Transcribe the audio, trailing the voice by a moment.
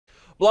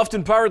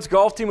Bluffton Pirates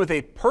golf team with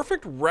a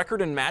perfect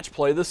record in match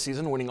play this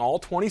season, winning all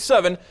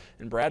 27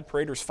 in Brad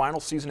Prater's final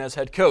season as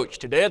head coach.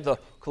 Today at the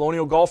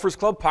Colonial Golfers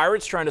Club,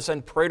 Pirates trying to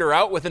send Prater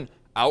out with an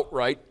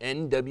outright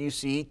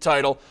NWC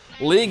title.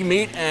 League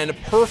meet and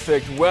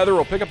perfect weather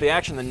will pick up the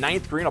action in the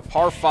 9th green, a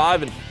par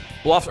 5, and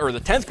the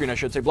 10th green, I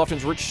should say.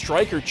 Bluffton's Rich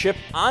Stryker chip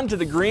onto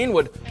the green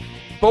would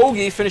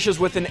bogey, finishes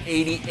with an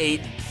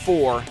 88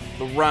 for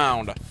the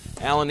round.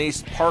 Alan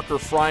East, Parker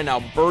Fry now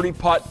birdie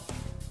putt,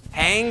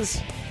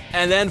 hangs,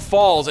 and then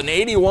falls. An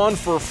 81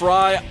 for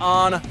Fry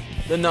on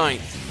the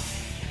 9th.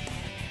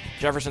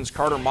 Jefferson's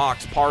Carter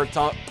Mox par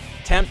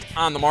attempt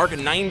on the mark, a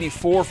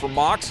 94 for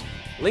Mox.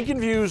 Lincoln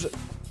View's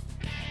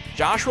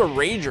Joshua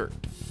Rager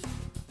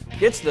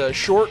gets the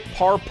short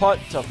par putt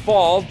to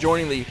fall,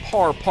 joining the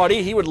par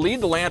putty. He would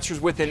lead the Lancers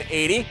with an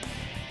 80.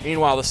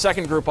 Meanwhile, the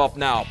second group up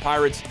now.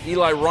 Pirates'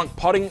 Eli Runk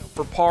putting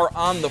for par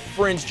on the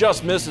fringe,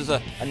 just misses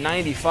a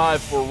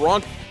 95 for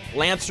Runk.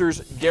 Lancers'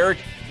 Derek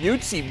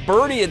Utsi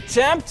birdie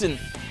attempt and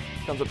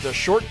comes up to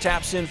short,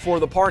 taps in for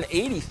the par, an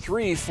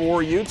 83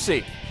 for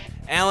Utsi.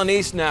 Alan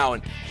East now,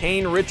 and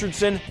Kane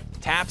Richardson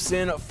taps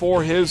in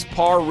for his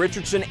par.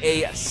 Richardson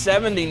a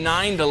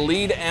 79 to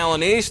lead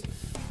Alan East.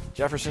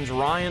 Jefferson's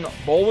Ryan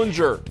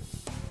Bollinger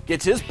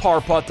gets his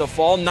par putt to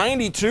fall,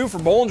 92 for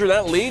Bollinger.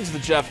 That leads the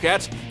Jeff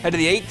Cats. Head to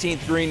the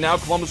 18th green now.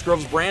 Columbus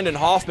Grove's Brandon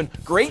Hoffman,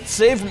 great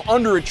save from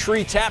under a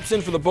tree, taps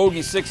in for the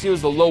bogey 6. He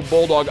was the low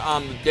bulldog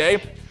on the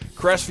day.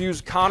 Crestview's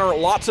Connor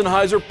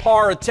Lotzenheiser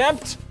par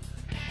attempt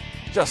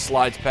just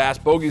slides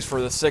past. Bogeys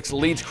for the 6,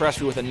 leads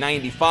Crestview with a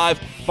 95.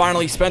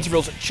 Finally,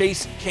 Spencerville's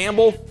Chase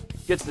Campbell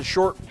gets the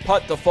short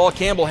putt to fall.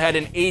 Campbell had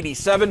an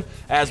 87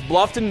 as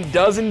Bluffton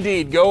does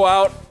indeed go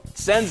out,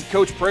 sends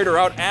Coach Prater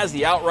out as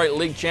the outright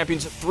league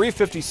champions.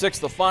 356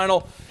 the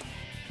final,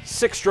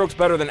 6 strokes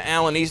better than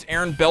Alan East.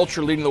 Aaron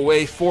Belcher leading the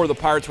way for the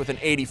Pirates with an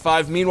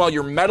 85. Meanwhile,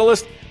 your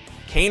medalist,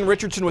 Kane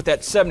Richardson with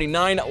that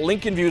 79.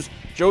 Lincoln View's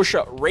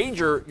Joshua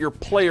Rager, your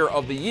player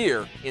of the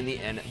year in the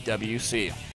NWC.